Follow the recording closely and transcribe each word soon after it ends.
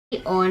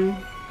On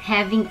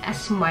having a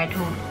smart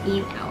home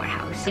in our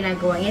house.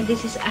 Ginagawa niya.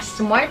 This is a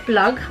smart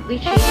plug,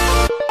 which is...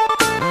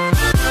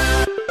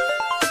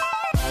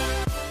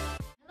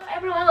 Hello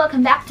everyone,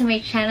 welcome back to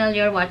my channel.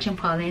 You're watching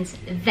Pollen's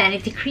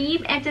Vanity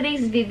Crib, and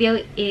today's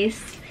video is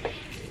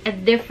a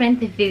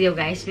different video,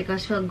 guys,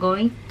 because we're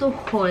going to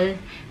haul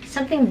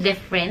something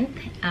different.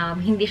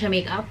 Hindi siya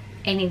makeup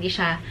and hindi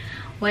siya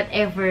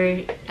whatever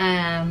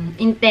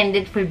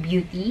intended for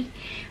beauty.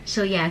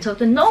 So yeah, so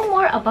to know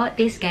more about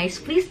this, guys,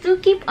 please do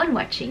keep on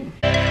watching.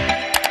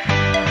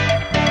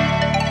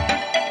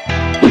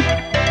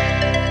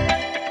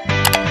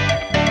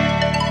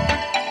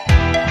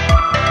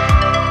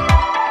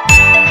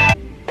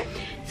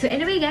 So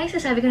anyway, guys,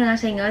 sasabi ko na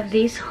nga sa inyo,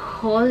 this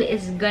haul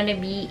is gonna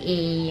be a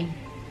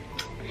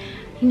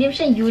hindi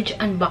siya huge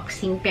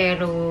unboxing,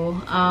 pero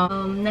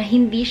na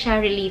hindi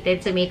siya related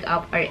sa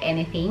makeup or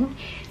anything.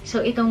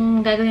 So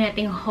itong gagawin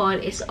nating haul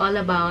is all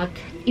about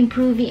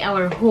improving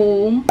our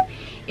home.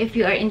 If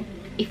you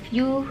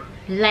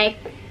like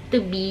to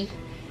be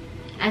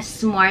a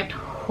smart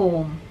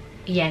home,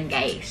 yan,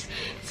 guys.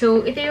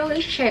 So ito yung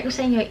i-share ko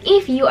sa inyo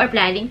if you are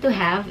planning to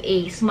have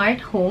a smart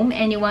home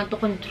and you want to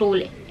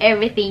control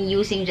everything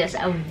using just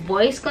a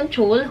voice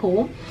control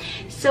home.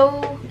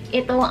 So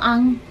ito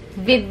ang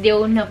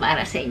video na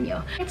para sa inyo.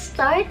 Let's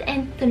start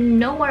and to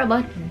know more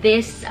about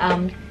these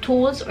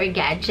tools or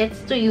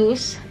gadgets to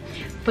use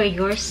for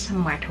your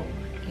smart home.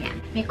 Yan.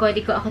 May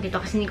kode ko ako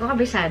dito kasi hindi ko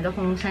kabisado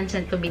kung saan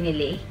to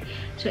binili.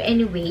 So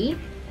anyway,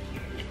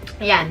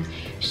 ayan.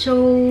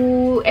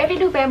 So every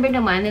November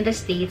naman in the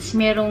States,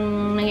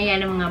 merong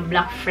nangyayari ng mga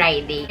Black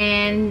Friday.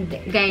 And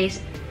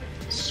guys,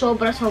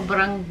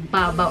 sobrang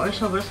baba or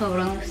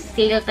sobrang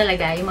sale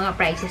talaga yung mga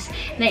prices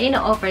na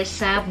ino-offer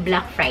sa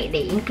Black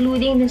Friday,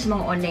 including din sa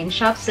mga online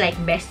shops like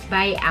Best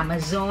Buy,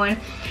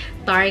 Amazon,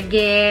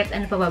 Target,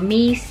 ano pa ba,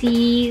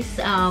 Macy's,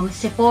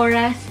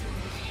 Sephora,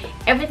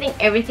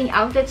 everything,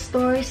 outlet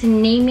stores,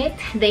 name it,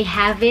 they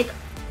have it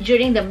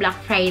during the Black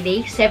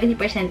Friday.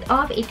 70%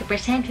 off,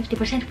 80%,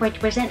 50%,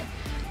 40%,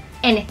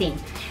 anything.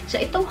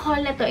 So itong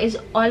haul na to is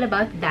all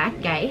about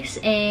that, guys.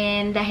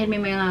 And dahil may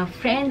mga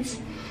friends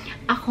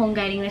akong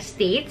galing na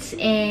States,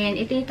 and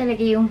ito yung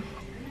talaga yung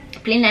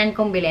plinan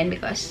kong bilhin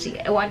because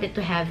I wanted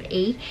to have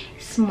a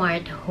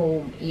smart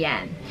home.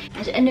 Yan.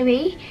 So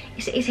anyway,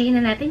 isa-isahin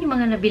na natin yung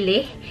mga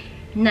nabili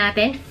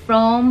natin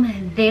from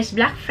this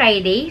Black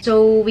Friday.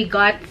 So we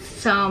got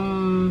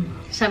some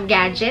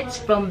gadgets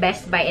from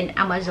Best Buy and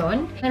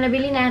Amazon na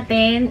nabili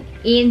natin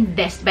in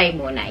Best Buy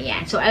muna.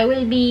 Yan. So I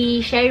will be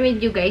sharing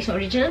with you guys yung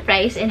original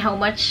price and how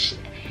much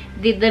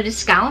did the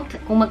discount,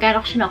 kung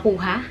magkano ko siya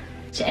nakuha.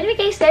 So anyway,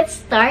 guys, let's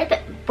start.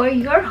 For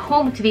your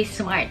home to be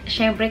smart,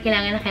 syempre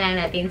kailangan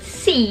natin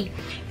sino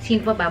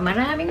pa ba?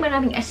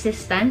 Maraming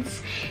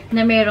assistants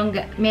na meron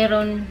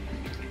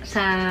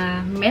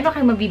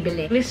kayong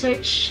mabibili.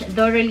 Research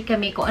thoroughly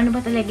kami kung ano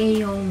ba talaga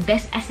yung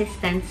best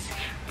assistants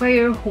for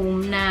your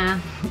home na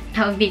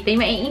tawag dito,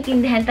 yung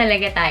maiintindihan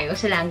talaga tayo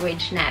sa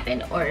language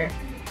natin or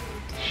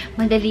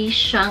madali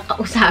siyang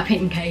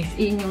kausapin, guys.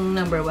 Yun yung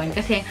number one.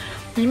 Kasi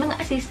may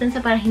mga assistants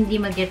na parang hindi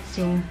magets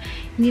yung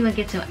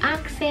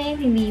accent,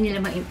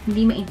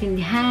 hindi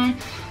maintindihan,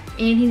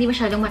 and hindi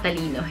masyadong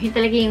matalino. Yun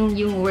talaga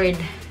yung word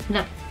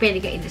na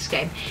pwede kang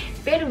i-describe.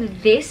 Pero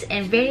this,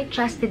 and very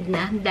trusted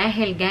na,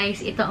 dahil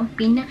guys, ito ang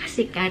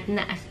pinakasikat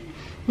na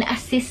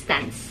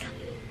assistants.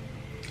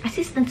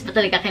 Assistants ba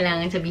talaga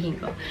kailangan sabihin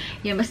ko?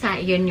 Yun, basta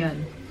yun.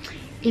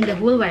 In the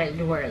whole wide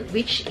world,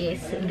 which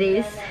is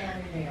this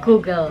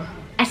Google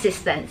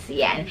Assistants.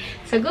 Yan.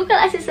 So Google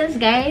Assistants,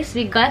 guys,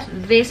 we got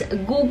this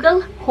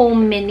Google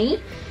Home Mini,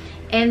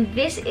 and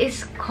this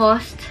is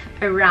cost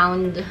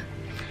around,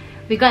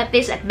 we got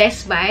this at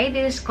Best Buy.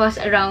 This cost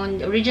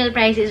around, original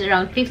price is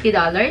around $50,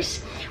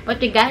 but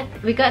we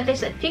got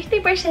this at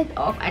 50%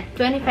 off at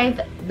 $25.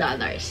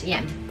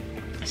 Yan.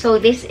 So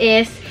this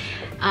is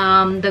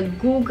the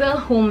Google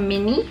Home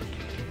Mini.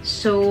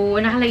 So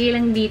nakalagay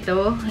lang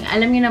dito.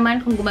 Alam niyo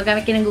naman kung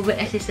gumagamit kayo ng Google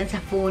Assistant sa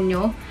phone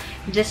nyo,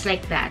 just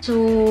like that. So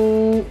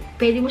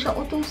pwede mo siyang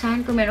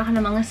utusan kung meron ka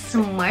ng mga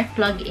smart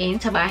plug-in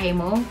sa bahay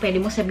mo.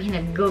 Pwede mo sabihin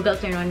na Google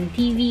turn on the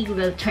TV,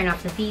 Google turn off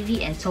the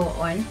TV, and so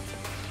on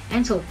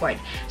and so forth.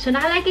 So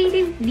nakalagay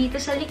din dito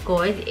sa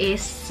likod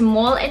is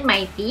small and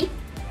mighty,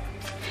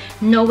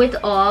 know it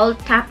all,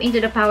 tap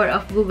into the power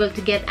of Google to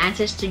get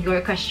answers to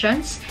your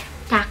questions,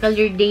 tackle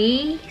your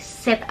day,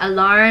 set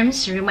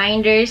alarms,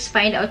 reminders,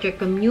 find out your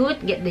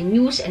commute, get the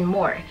news, and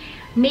more.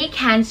 Make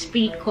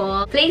hands-free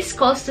calls, place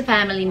calls to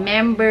family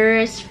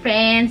members,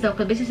 friends,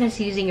 local businesses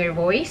using your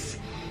voice.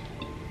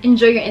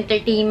 Enjoy your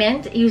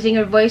entertainment using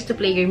your voice to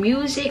play your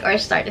music or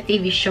start a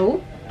TV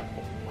show.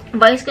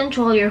 Voice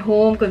control your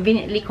home,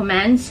 conveniently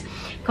commands,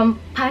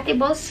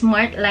 compatible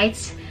smart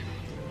lights,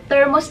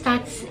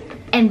 thermostats,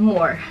 and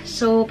more.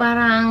 So,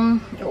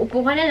 parang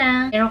uupo ka na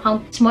lang, meron kang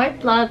smart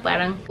plug,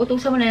 parang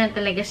utusan mo na lang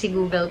talaga si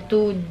Google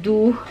to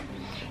do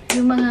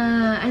yung mga,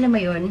 alam mo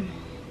yun,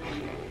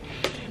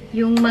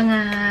 yung mga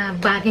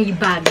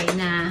bagay-bagay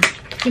na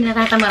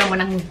kinatatamara mo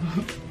ng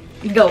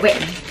gawin.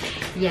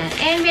 Yan.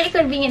 And very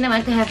convenient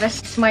naman to have a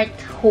smart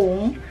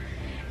home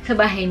sa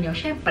bahay nyo.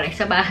 Syempre,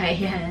 sa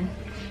bahay yan.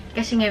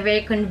 Kasi nga,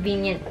 very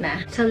convenient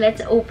na. So, let's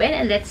open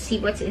and let's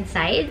see what's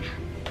inside.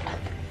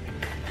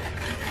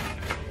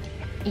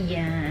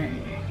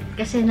 Yan.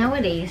 Kasi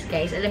nowadays,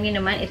 guys, alam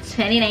niyo naman, it's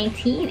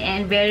 2019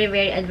 and very,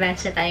 very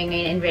advanced na tayo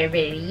ngayon and very,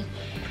 very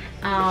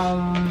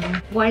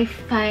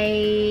Wi-Fi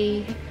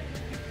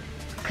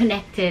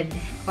connected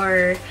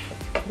or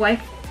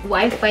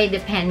Wi-Fi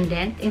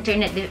dependent,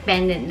 internet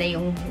dependent na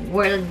yung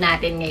world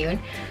natin ngayon.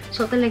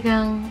 So,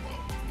 talagang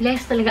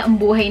less talaga ang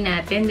buhay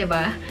natin, di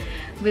ba?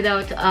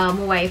 Without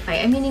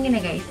Wi-Fi. Aminin nga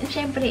na, guys. And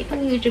syempre,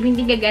 itong YouTube,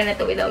 hindi gagana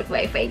to without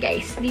Wi-Fi,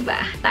 guys. Di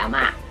ba?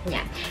 Tama.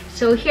 Yeah.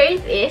 So, here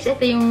it is.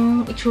 Ito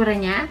yung itsura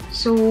niya.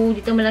 So,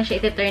 dito mo lang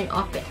siya iti-turn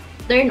off.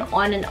 Turn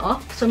on and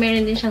off. So,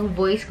 meron din siyang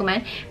voice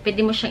command.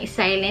 Pwede mo siyang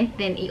i-silent,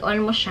 then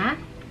i-on mo siya.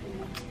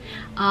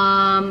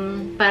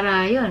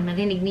 Para, yun,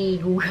 marinig ni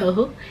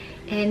Google.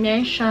 And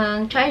meron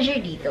siyang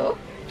charger dito.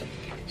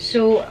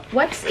 So,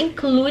 what's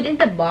included in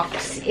the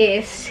box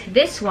is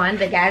this one,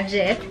 the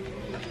gadget.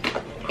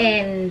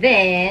 And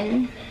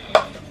then,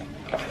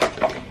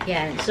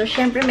 yan. So,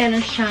 syempre,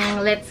 meron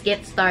siyang let's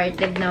get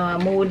started na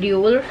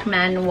module,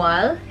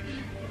 manual.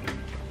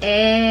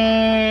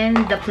 And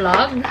the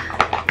plug.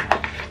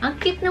 Ang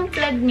cute ng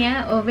plug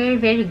niya. Oh, very,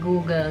 very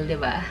Google,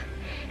 diba?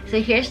 So,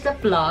 here's the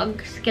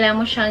plug. Kailangan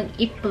mo siyang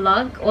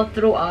i-plug all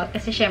throughout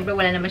kasi syempre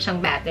wala naman siyang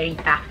battery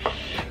pack.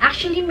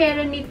 Actually,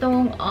 meron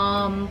nitong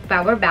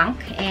power bank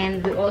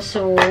and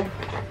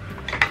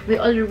we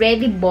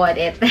already bought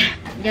it.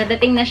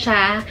 Dadating na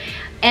siya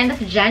end of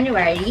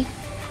January.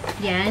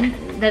 Yan.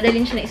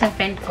 Dadalhin siya ng isang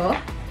friend ko.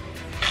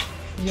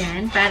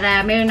 Yan.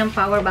 Para meron ng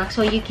power bank.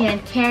 So, you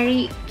can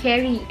carry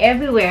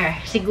everywhere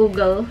si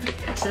Google.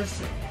 So,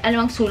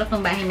 ano ang sulak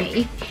ng bahay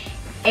niya.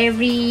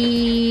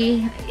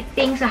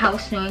 Everything sa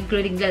house nyo,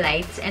 including the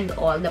lights and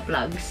all the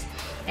plugs.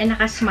 And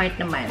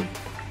naka-smart naman.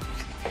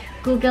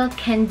 Google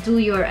can do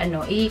your,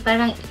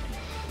 parang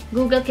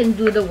Google can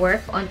do the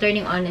work on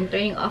turning on and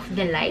turning off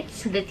the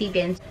lights, the TV,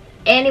 and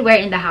anywhere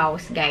in the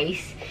house,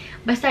 guys.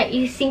 Basta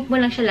i-sync mo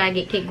lang siya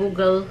lagi kay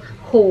Google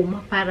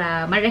Home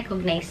para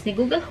ma-recognize ni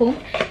Google Home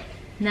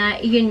na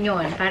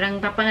yun. Parang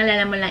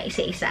papangalanan mo lang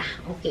isa-isa.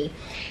 Okay.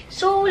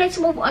 So, let's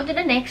move on to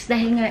the next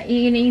dahil nga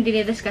yun yung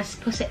dinidiscuss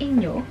ko sa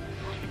inyo.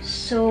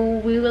 So,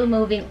 we will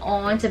moving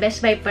on. Sa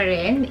Best Buy pa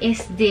rin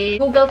is the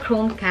Google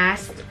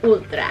Chromecast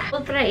Ultra.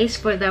 Ultra is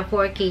for the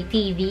 4K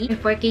TV. If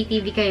 4K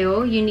TV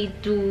kayo, you need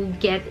to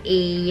get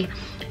a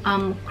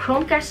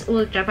Chromecast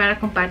Ultra para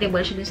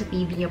compatible siya dun sa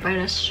TV nyo.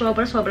 Para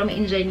sobra-sobra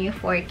ma-enjoy nyo yung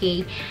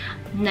 4K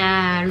na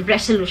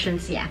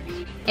resolutions niya.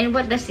 And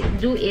what does it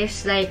do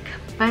is like,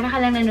 para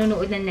ka lang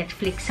nanonood ng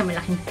Netflix sa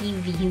malaking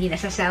TV. Hindi na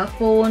sa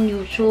cellphone,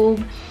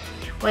 YouTube,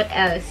 what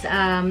else?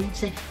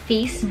 Sa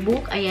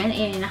Facebook. Ayan,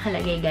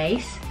 nakalagay,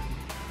 guys.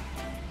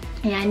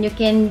 Ayan, you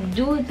can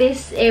do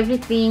this,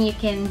 everything. You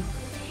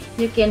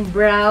can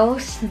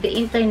browse the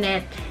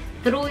internet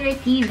through your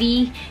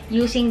TV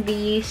using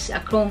this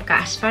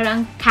Chromecast.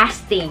 Parang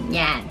casting.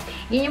 Yan.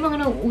 Yan yung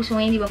mga nauuso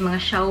ngayon, di ba? Mga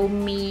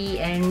Xiaomi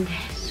and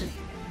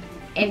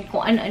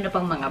kung ano-ano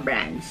pang mga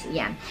brands.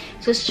 Yan.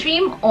 So,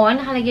 stream on.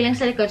 Nakalagay lang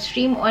sa likod.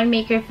 Stream on.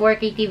 Make your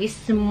 4K TV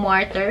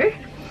smarter.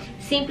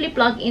 Simply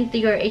plug into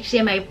your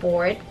HDMI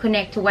port,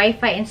 connect to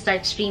Wi-Fi, and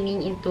start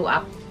streaming into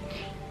up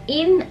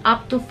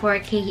to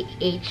 4K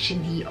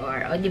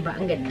HDR. O, diba?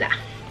 Ang ganda.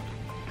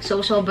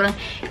 So, sobrang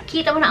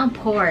kita mo na ang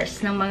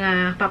pores ng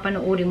mga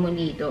papanoorin mo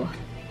dito.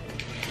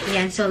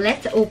 Ayan. So,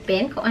 let's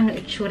open kung ano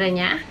itsura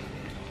niya.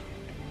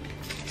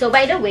 So,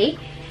 by the way,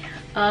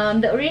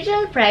 the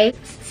original price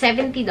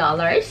 $70,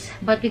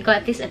 but we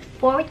got this at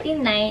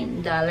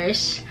 $49.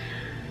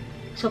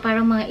 So,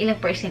 parang mga ilang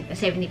percent?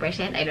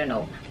 70%? I don't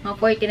know. Mga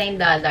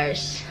 $49.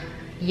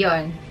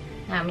 Yon.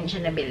 Namin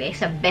siya nabili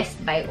sa Best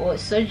Buy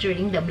also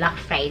during the Black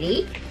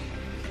Friday.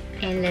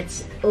 And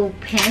let's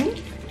open.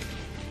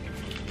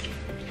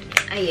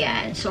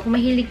 Ayan. So, kung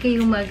mahilig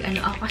kayo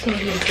ako kasi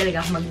mahilig talaga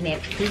ako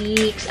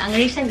mag-Netflix. Ang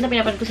recent na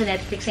pinapanood ko sa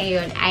Netflix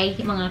ngayon ay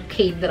mga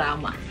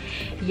K-drama.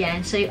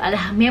 Yan. So, yung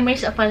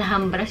Memories of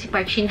Alhambra, si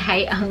Park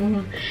Shin-hye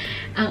ang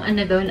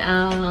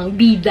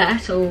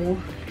bida. So,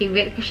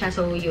 favorite ko siya.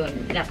 So, yun.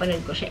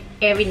 Napanood ko siya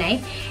every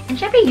night. And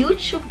syempre,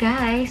 YouTube,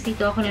 guys.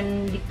 Dito ako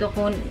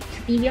sa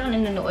TV ako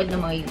nanonood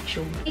ng mga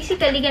YouTube.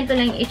 Basically, ganito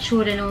lang yung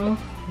itsura ng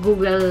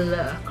Google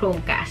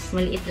Chromecast.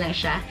 Maliit lang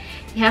siya.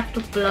 You have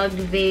to plug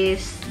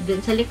this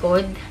dun sa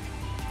likod.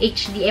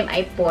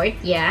 HDMI port,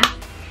 yeah.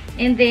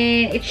 And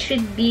then, it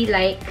should be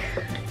like,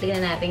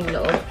 tignan natin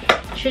yung loob.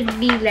 Should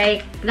be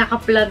like,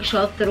 naka-plug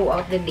siya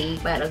throughout the day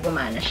para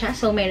gumana siya.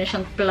 So, meron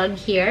siyang plug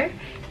here.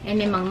 And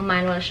may mga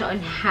manual siya on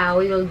how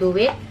you'll do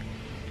it.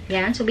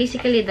 Yan. So,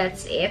 basically,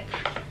 that's it.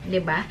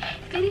 Diba?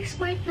 Very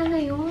smart na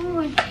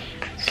ngayon.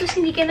 So,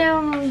 hindi ka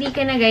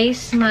na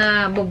guys,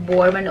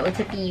 mabobore manood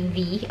sa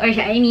TV. Or,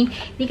 I mean,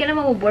 hindi ka na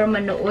mabobore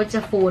manood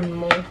sa phone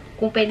mo.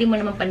 Kung pwede mo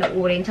naman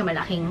panoorin sa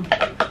malaking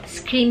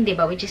screen,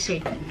 diba? Which is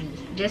your TV.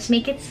 Just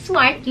make it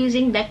smart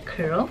using the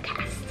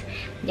Chromecast.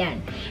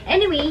 Yan.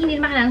 Anyway, hindi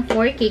naman kailangan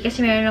 4K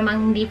kasi meron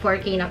namang hindi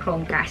 4K na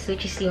Chromecast,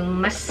 which is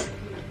yung mas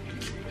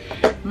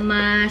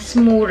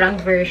murang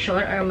version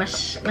or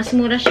mas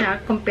mura siya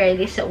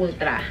compared sa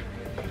Ultra.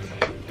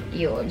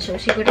 Yun. So,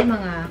 siguro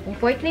mga,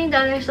 kung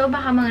 $49, so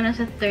baka mga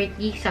nasa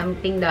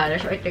 $30-something or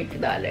 $30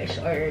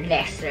 or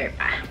lesser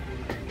pa.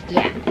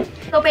 Yeah.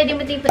 So, pwede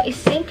mo dito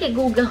i-sync kay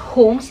Google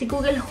Home. Si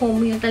Google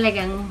Home yung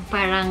talagang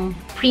parang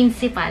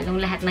principal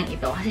ng lahat ng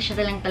ito. Kasi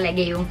siya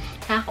talaga yung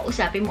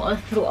kakausapin mo all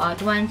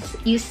throughout once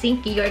you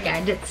sync your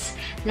gadgets.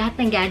 Lahat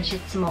ng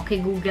gadgets mo kay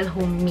Google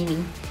Home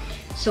Mini.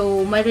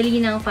 So,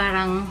 madali nang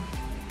parang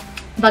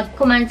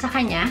mag-command sa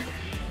kanya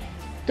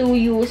to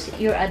use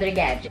your other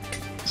gadget.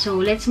 So,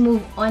 let's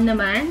move on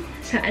naman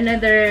sa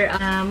another,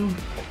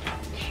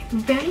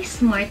 very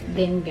smart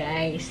din,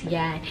 guys.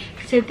 Yan.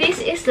 So, this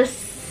is the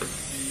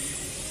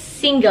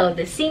single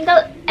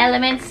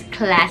elements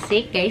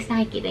classic. Guys,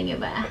 nakikita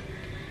nyo ba?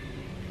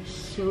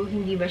 So,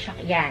 hindi ba siya?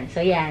 Yan.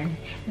 So, yan.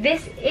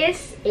 This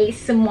is a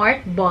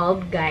smart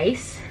bulb,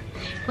 guys.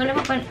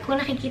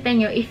 Kung nakikita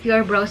nyo, if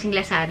you're browsing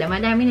Lazada,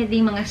 madami na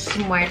din mga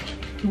smart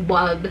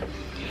bulb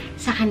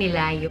sa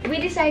kanila. We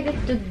decided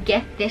to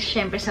get this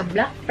syempre sa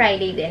Black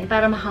Friday din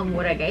para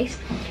makamura, guys.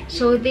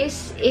 So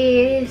this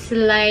is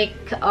like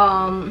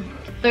 $30.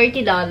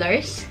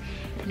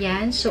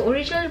 Yan. So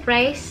original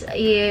price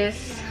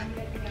is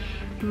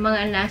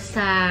mga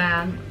nasa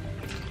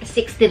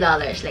 $60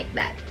 like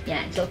that.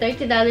 Yan. So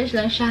 $30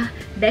 lang siya.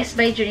 Best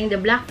Buy during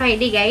the Black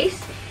Friday, guys.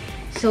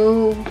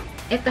 So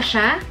ito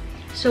siya.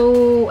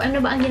 So, ano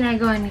ba ang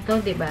ginagawa nito,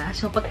 diba?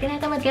 So, pag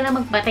tinatamad ka na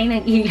magpatay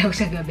ng ilaw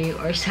sa gabi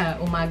or sa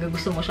umaga,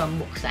 gusto mo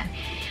siyang buksan,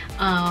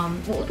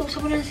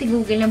 uutusan mo na si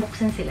Google na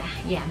buksan sila.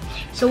 Yeah.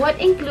 So, what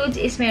includes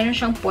is meron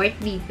siyang port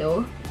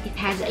dito. It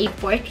has a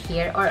port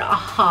here or a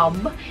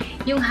hub.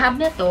 Yung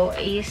hub na to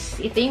is,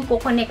 ito yung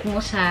kukonect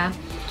mo sa,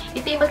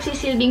 ito yung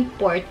magsisilbing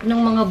port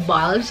ng mga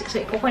bulbs.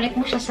 So,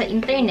 kukonect mo siya sa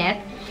internet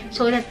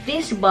so that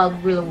this bulb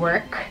will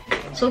work.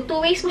 So,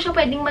 two ways mo siya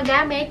pwedeng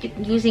magamit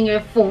using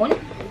your phone.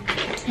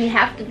 You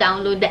have to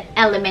download the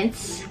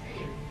Elements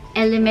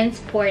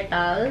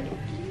portal.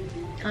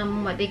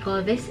 What they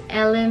call this?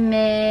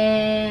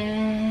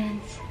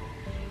 Element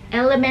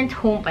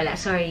Home pala.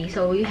 Sorry.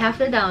 So, you have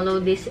to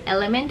download this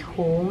Element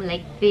Home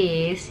like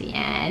this.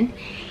 Yan.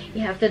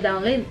 You have to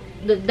download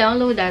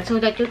that so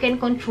that you can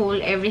control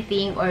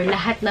everything or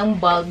lahat ng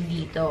bulb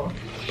dito.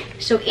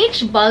 So,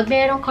 each bulb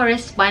merong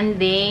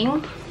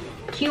corresponding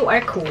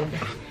QR code.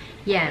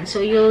 Yan.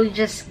 So, you'll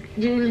just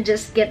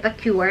get a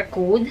QR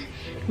code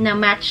na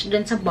match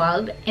dun sa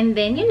bulb, and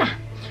then yun na.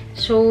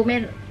 So,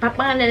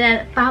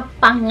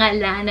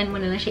 papangalanan mo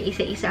na siya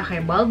isa-isa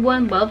kay bulb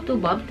 1, bulb 2,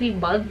 bulb 3,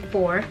 bulb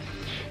 4.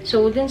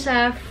 So, dun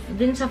sa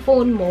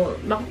phone mo,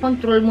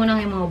 makakontrol mo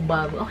na yung mga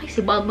bulb. Okay,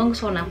 si bulb ang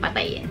gusto ko nang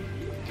patayin.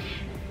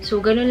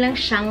 So, ganun lang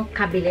siyang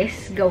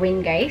kabilis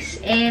gawin,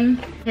 guys. And,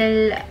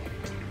 well,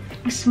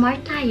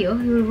 smart tayo.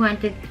 We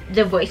wanted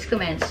the voice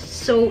commands.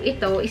 So,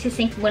 ito,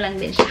 isi-sync mo lang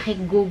din siya kay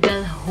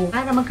Google Home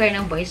para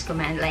magkaroon ng voice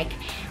command. Like,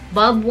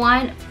 bulb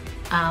 1,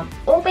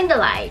 open the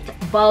light,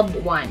 bulb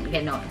 1,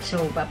 gano'n. So,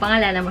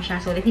 papangalanan mo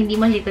siya so that hindi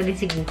malito din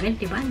si Google,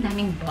 diba? Ang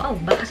daming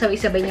bulb. Baka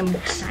sabay-sabay niyang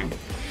buksan.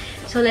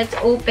 So, let's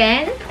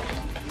open.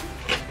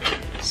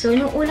 So,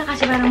 nung una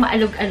kasi parang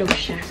maalog-alog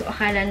siya. So,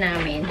 akala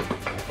namin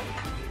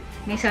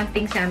may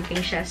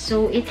something-something siya.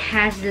 So, it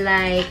has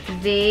like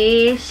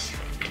this.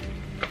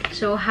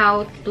 So,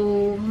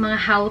 mga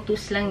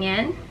how-tos lang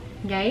yan,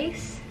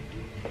 guys.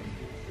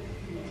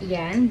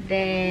 Yan.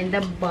 Then,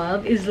 the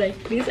bulb is like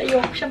this.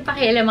 Ayoko siyang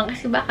pakialaman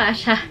kasi baka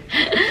siya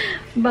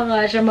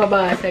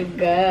mabasag,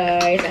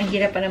 guys. Ang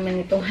hirap pa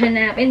naman itong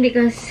hanapin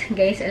because,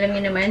 guys, alam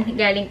niyo naman,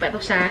 galing pa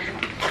to sa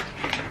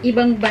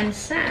ibang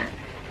bansa.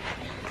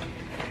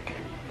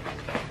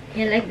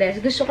 Yan, like this.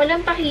 Gusto ko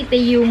lang pakita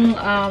yung,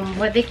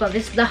 what they call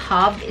this, the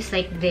hub is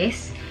like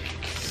this.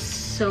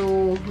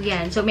 So,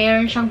 yan. So,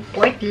 mayroon siyang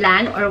port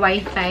LAN or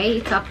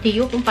Wi-Fi. It's up to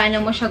you kung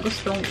paano mo siya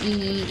gustong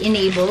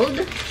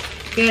i-enabled.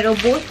 Pero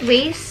both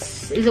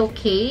ways is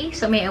okay.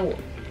 So, may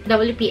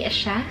WPS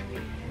siya.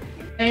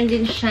 Meron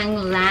din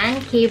siyang LAN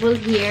cable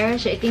here.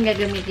 So, ito yung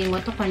gagamitin mo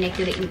to connect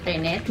to the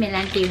internet. May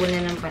LAN cable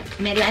naman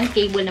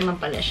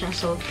pala siya.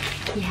 So,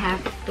 you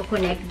have to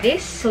connect this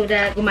so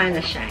that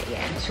gumana siya.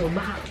 Yan. So,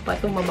 baka pa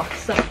itong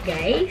mabaksak,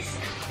 guys.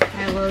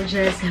 I will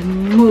just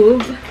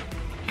move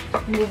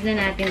na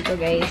natin to,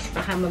 guys.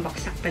 Baka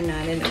mabaksak pa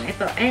natin.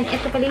 Ito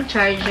pala yung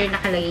charger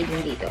nakalagay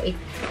din dito. It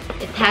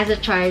has a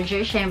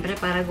charger, syempre,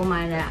 para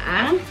gumana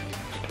ang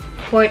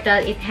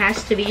portal. It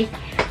has to be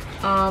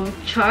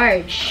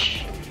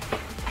charged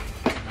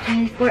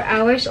 24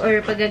 hours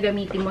or pag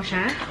gagamitin mo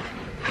siya.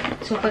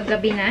 So, pag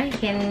gabi na, you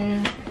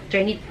can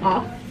turn it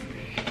off.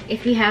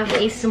 If you have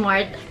a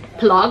smart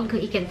plug,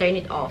 you can turn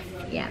it off.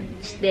 Yan.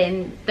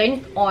 Then,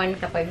 turn it on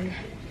kapag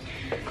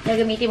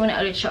gagamitin mo na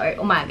ulit siya or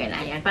umaga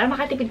na. Yan. Para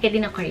makatipid ka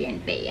din ng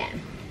kuryente. Yan.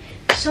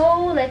 So,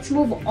 let's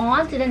move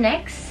on to the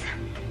next.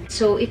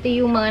 So, ito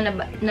yung mga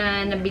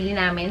nabili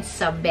namin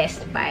sa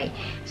Best Buy.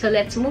 So,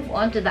 let's move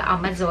on to the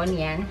Amazon.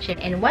 Yan.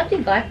 And what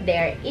we got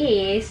there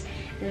is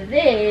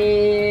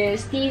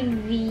this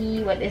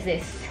TV. What is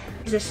this?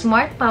 It's a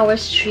smart power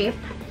strip.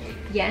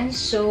 Yan.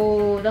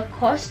 So, the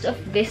cost of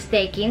this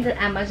taking at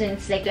Amazon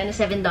is like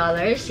 $27.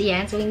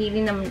 Yan. So, hindi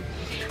din naman,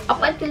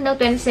 up until now,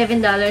 $27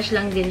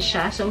 lang din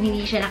siya. So,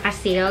 hindi siya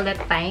naka-sale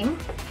that time.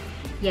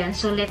 Yan.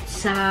 So,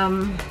 let's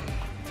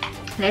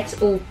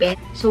open.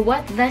 So,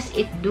 what does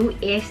it do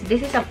is,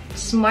 this is a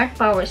smart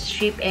power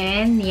strip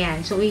and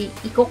yan. So,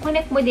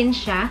 i-connect mo din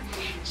siya.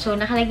 So,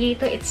 nakalagay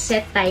dito, it's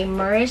set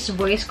timers,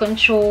 voice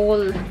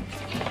control,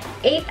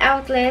 8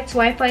 outlets,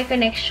 Wi-Fi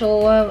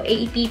connection,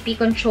 AEPP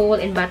control,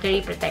 and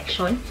battery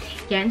protection.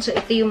 Yan. So,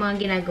 ito yung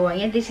mga ginagawa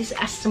niya. This is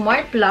a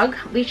smart plug,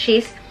 which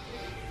is,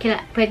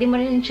 pwede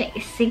mo rin siya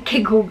i-sync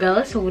kay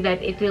Google so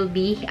that it will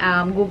be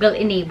Google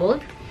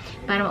enabled.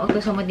 Para ma-auto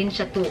mo din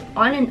siya to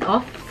on and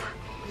off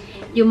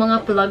yung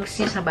mga plugs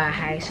niyo sa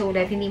bahay. So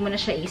that hindi mo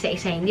na siya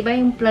isa-isahin. Di ba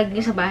yung plug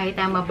niyo sa bahay,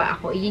 tama ba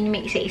ako? Yun yung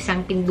may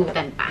isa-isang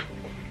pindutan pa.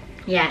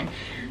 Yan.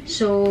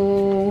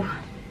 So,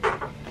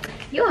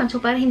 yun. So,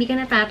 para hindi ka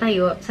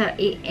natatayo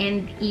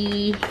and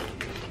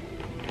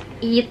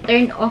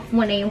i-turn off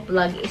mo na yung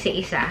plug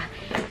isa-isa.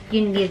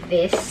 You need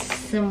this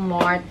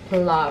smart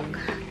plug.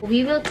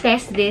 We will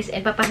test this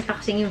and papakita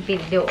ko sa inyo yung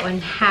video on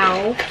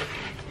how.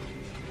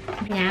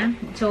 Yeah.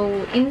 So,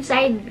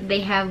 inside,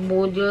 they have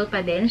module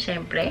pa din,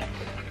 syempre.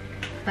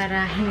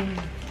 Para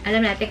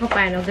alam natin kung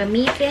paano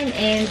gamitin.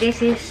 And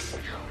this is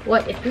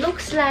what it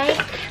looks like.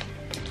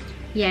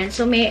 Yan.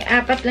 So, may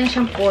 4 lang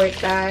siyang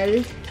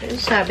portal.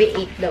 Sabi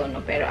 8 daw,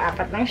 no? Pero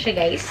 4 lang siya,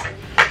 guys.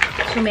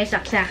 So, may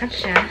saksakat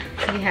siya.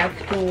 You have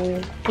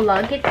to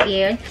plug it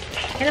in.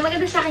 And ang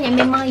maganda sa kanya,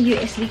 may mga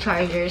USB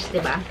chargers,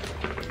 diba?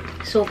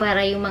 So,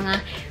 para yung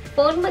mga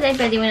phone mo din,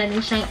 pwede mo na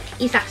din siyang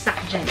isaksak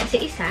dyan.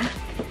 Isa-isa.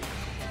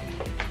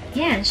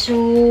 Yan. So,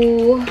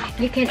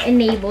 you can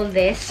enable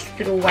this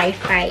through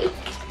Wi-Fi.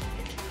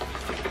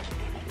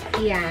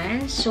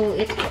 Yan. So,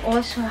 it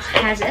also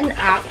has an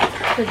app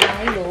to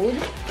download.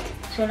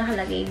 So,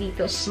 nakalagay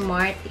dito,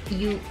 Smart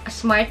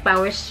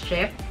Power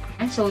Strip.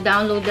 And so,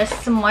 download the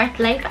Smart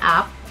Life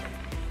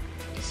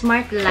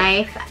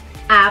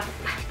app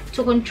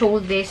to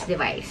control this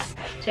device.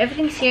 So,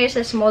 everything's here is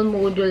a small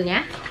module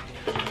niya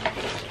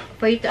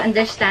for you to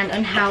understand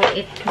on how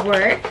it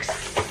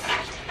works.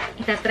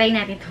 Itatry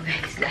natin to,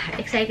 guys, lahat.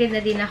 Excited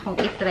na din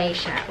akong itry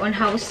siya on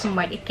how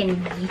smart it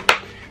can be.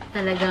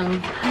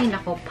 Talagang, ay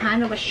nako,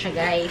 paano ba siya,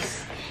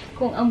 guys?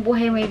 Kung ang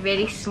buhay may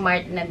very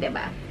smart na,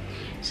 diba?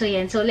 So,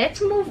 yan. So,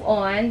 let's move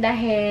on.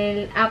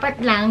 Dahil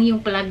 4 lang yung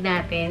plug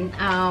natin.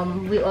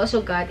 We also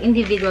got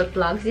individual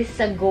plugs. This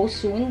is a Go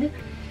Soon.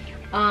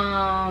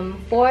 4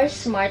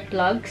 smart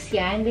plugs.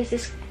 Yan.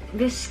 This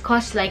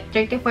costs like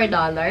 $34.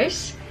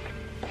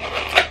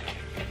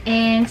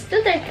 And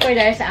still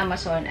 $34 sa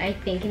Amazon. I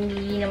think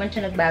hindi naman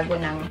siya nagbago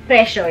ng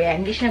presyo.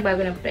 Yan. Hindi siya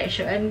nagbago ng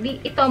presyo. And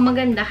ito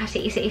maganda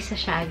kasi isa-isa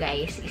siya,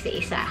 guys.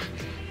 Isa-isa.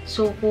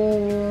 So,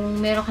 kung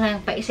meron ka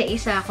lang pa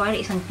isa-isa,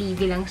 kuwari isang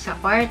TV lang sa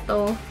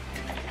kwarto,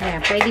 ayan,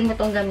 pwede mo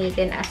itong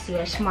gamitin as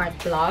your smart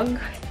plug.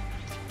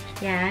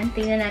 Yan.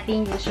 Tingnan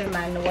natin yung user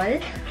manual.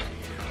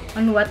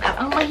 On what app.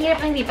 Ang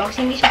mahirap lang dito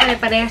kasi hindi siya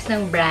pare-parehas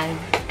ng brand.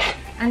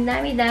 Ang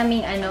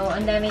dami-daming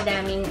ang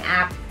dami-daming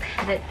app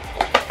that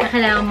na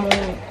kailangan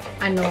mong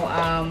na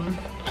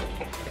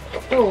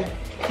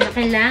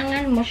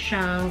kailangan mo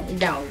siyang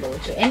i-download.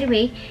 So,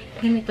 anyway,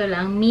 ganito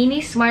lang.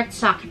 Mini Smart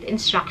Socket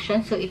Instruction.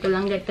 So, ito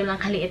lang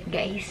kaliit,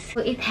 guys. So,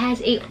 it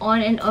has a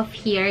on and off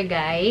here,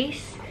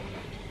 guys.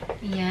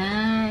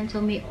 Yan.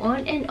 So, may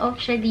on and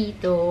off siya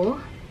dito.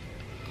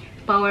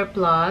 Power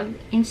plug.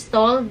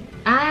 Installed.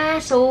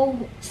 So,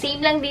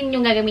 same lang din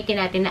yung gagamitin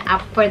natin na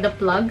app for the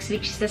plugs,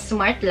 which is the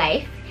Smart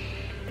Life.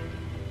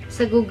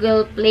 Sa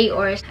Google Play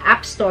or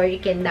App Store, you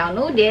can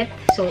download it.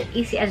 So,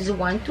 easy as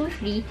 1, 2,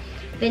 3.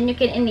 Then, you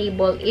can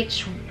enable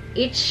each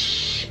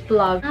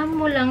plug.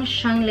 Mo lang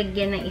siyang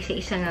lagyan ng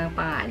isa-isa ng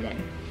pangalan.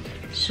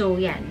 So,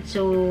 yan.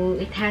 So,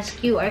 it has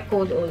QR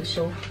code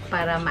also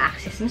para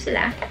ma-access mo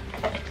sila.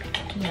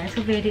 Yan.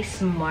 So, very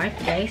smart,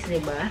 guys.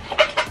 Diba?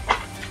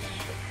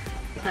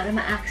 Para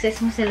ma-access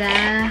mo sila,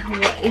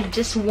 it's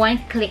just one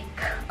click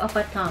of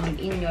a thumb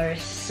in your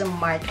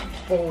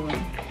smartphone.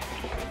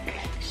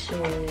 So,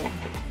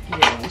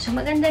 yun. So,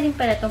 maganda rin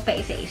pala itong pa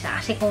isa-isa.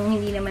 Kasi kung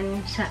hindi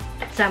naman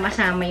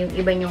sama-sama yung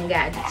iba nyong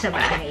gadget sa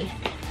bahay,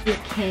 you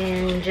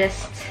can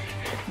just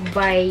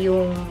buy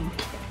yung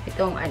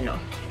itong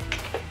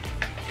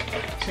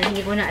So,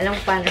 hindi ko na alam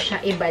paano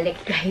siya ibalik,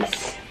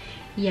 guys.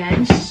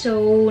 Yan.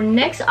 So,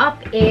 next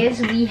up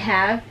is we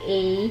have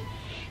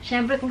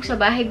syempre, kung sa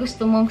bahay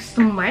gusto mong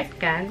smart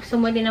ka, gusto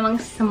mo din namang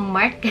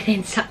smart ka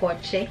din sa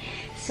kotse.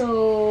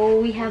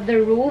 So, we have the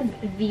Rove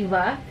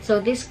Viva.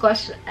 So, this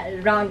costs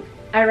around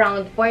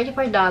 $44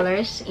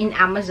 in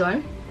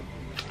Amazon.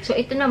 So,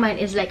 ito naman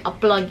is like a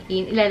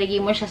plug-in. Ilalagay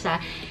mo siya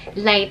sa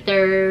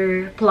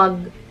lighter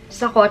plug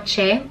sa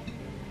kotse.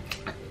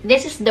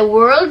 This is the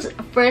world's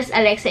first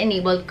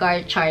Alexa-enabled car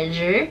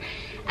charger.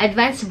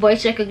 Advanced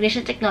voice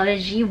recognition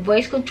technology,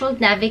 voice-controlled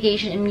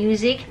navigation and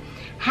music,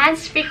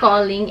 hands-free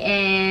calling,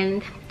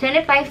 and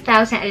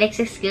 25,000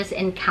 Alexa skills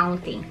and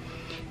counting.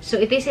 So,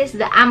 this is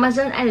the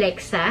Amazon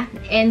Alexa.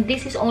 And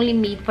this is only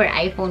made for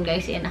iPhone,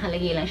 guys. Yan,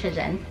 nakalagay lang siya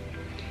dyan.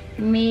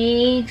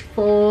 Made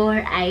for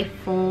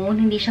iPhone.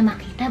 Hindi siya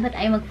makita, but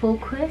ay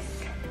mag-focus.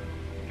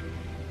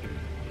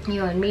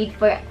 Yun, made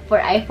for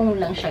iPhone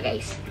lang siya,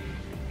 guys.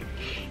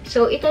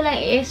 So, ito lang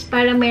is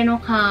para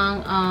meron kang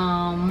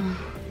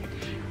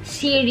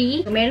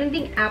Siri. Meron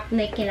ding app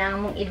na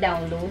kailangan mong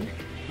i-download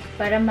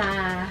para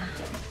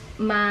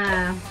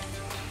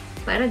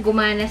para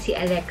gumana si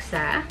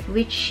Alexa,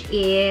 which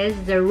is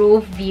the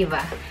Rove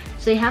Viva.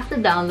 So, you have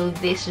to download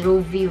this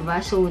Rove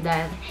Viva so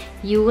that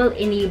you will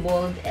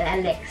enable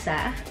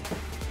Alexa.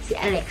 Si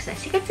Alexa.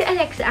 Sikat si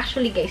Alexa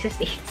actually, guys, sa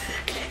States.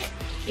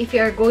 If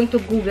you are going to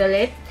Google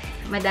it,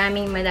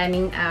 madaming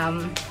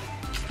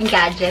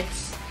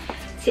gadgets.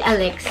 Si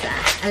Alexa.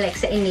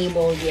 Alexa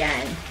enabled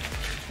yan.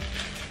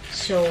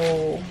 So,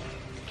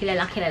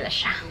 kilala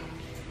siya.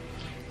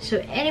 So,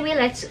 anyway,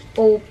 let's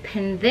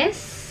open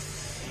this.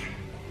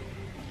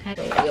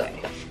 So, yun.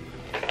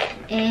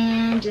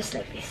 And just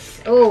like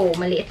this. Oh,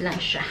 maliit lang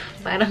siya.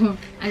 Parang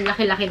ang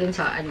laki-laki dun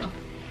sa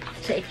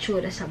sa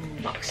itsura sa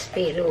box.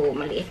 Pero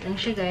maliit lang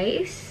siya,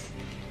 guys.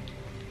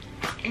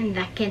 And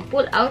that can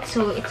pull out.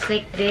 So, it's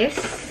like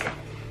this.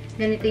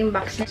 Ganito yung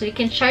box na. So, you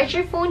can charge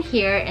your phone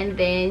here and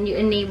then you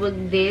enable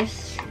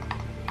this.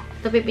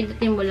 Ito,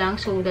 pipindutin mo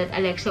lang so that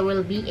Alexa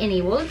will be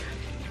enabled.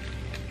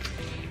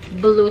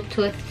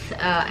 Bluetooth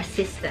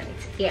assistant.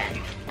 Yan.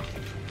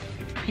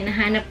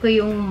 Hinahanap ko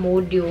yung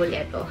module.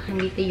 Ito.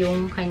 Nandito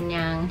yung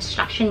kanyang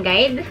instruction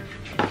guide.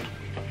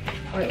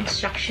 Or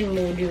instruction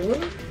module.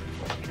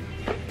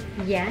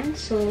 Yan.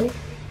 So,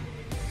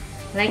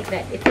 like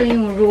that. Ito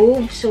yung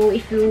Rove. So,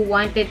 if you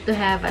wanted to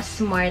have a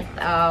smart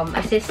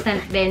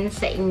assistant din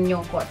sa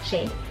inyong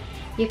kotse,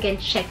 you can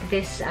check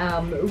this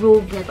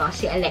Rove na to,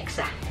 si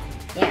Alexa.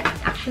 Yan.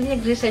 Actually,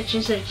 nag-research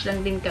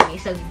lang din kami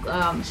sa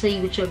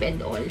YouTube and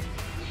all.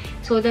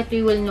 So that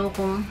we will know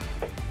kung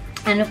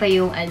ano pa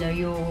yung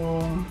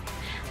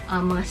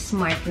mga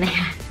smart na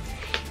yan.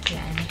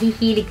 Yan.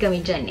 Hihilig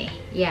kami dyan eh.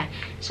 Yeah.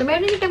 So,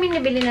 meron din kami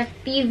nabili na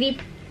TV,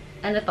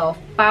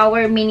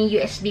 power mini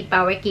USB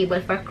power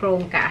cable for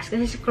Chromecast.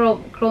 Kasi sa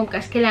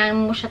Chromecast,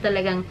 kailangan mo siya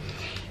talagang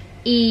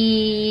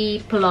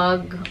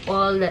i-plug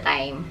all the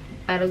time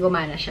para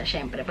gumana siya,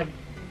 syempre,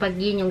 pag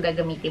yun yung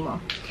gagamitin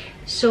mo.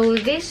 So,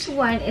 this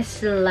one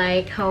is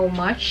like how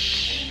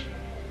much?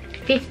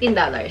 $15.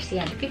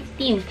 Yan.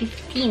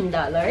 $15.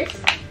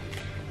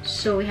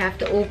 So, we have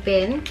to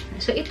open.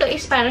 So, ito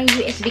is parang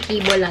USB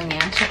cable lang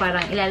niya. So,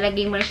 parang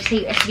ilalagay mo na siya sa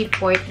USB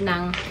port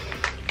ng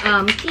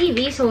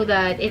TV so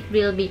that it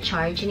will be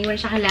charged. Hindi mo na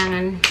siya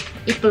kailangan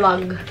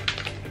i-plug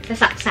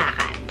sa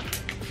saksakan.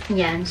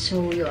 Yan.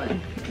 So, yun.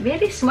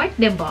 Very smart,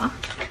 diba?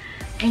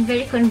 And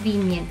very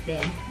convenient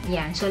din.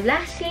 Yan. So,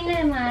 lastly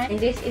na naman, and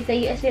this is a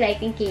USB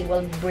lighting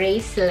cable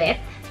bracelet.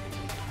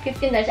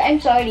 $15. I'm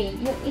sorry.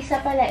 Yung isa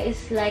pala is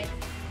like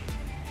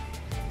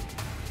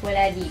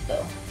wala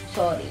dito.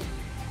 Sorry.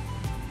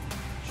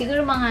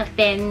 Siguro mga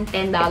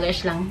 $10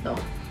 lang to.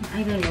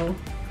 I don't know.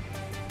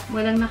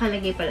 Walang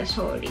nakalagay pala.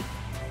 Sorry.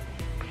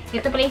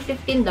 Ito pala yung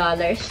 $15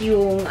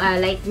 yung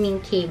lightning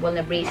cable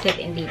na bracelet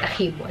and data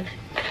cable.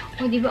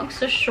 Oh, diba ang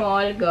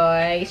social,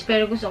 guys?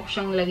 Pero gusto ko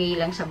siyang lagay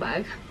lang sa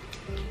bag.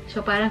 So,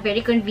 parang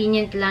very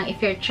convenient lang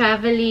if you're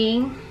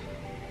traveling.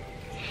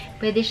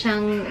 Pwede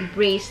siyang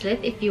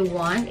bracelet if you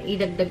want.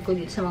 Idagdag ko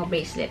dito sa mga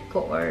bracelet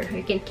ko. Or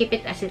you can keep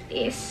it as it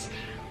is.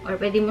 Or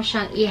pwede mo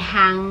siyang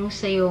i-hang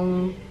sa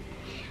yung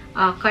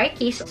car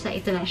keys. So,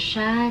 ito lang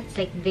siya. It's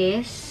like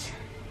this.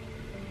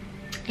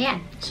 Ayan.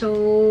 So,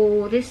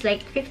 this is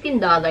like $15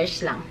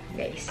 lang,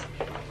 guys.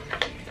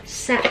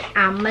 Sa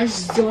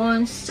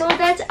Amazon. So,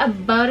 that's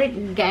about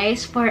it,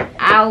 guys, for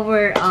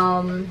our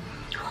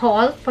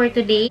haul for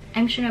today.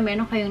 I'm sure na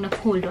meron kayong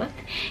napulot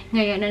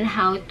ngayon on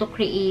how to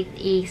create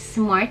a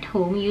smart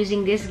home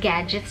using these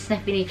gadgets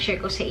na pinishare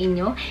ko sa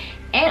inyo.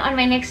 And on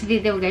my next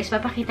video, guys,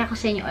 papakita ko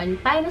sa inyo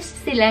on paano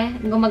sila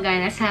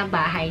gumagana sa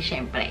bahay,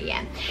 syempre.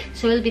 Yan.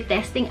 So, we'll be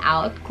testing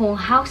out kung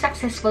how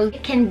successful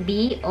it can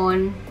be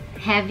on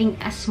having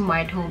a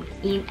smart home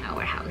in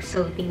our house.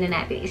 So, tingnan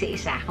natin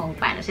isa-isa kung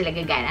paano sila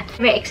gagana.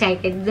 Very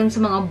excited dun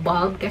sa mga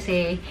bulb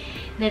kasi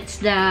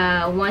that's the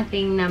one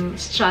thing na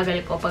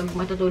struggle ko pag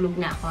matutulog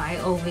na ako. I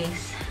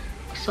always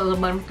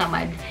sobrang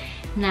tamad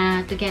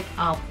na to get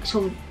up.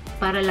 So,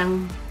 para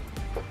lang,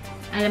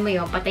 alam mo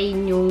yun,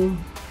 patayin yung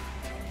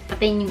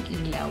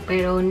ilaw.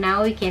 Pero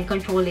now, you can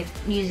control it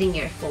using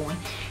your phone.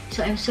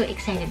 So, I'm so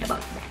excited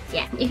about that.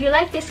 Yeah. If you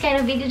like this kind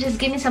of video, just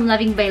give me some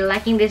loving by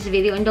liking this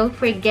video. And don't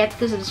forget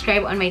to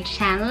subscribe on my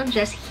channel.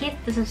 Just hit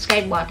the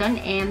subscribe button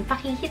and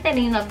pakihit na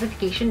yung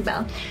notification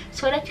bell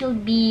so that you'll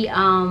be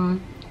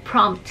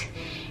prompt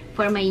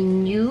for my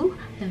new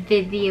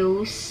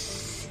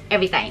videos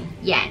every time.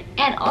 Yeah.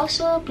 And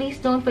also, please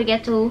don't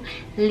forget to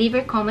leave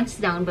your comments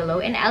down below.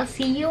 And I'll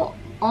see you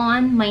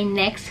on my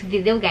next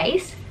video,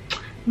 guys.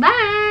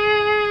 Bye!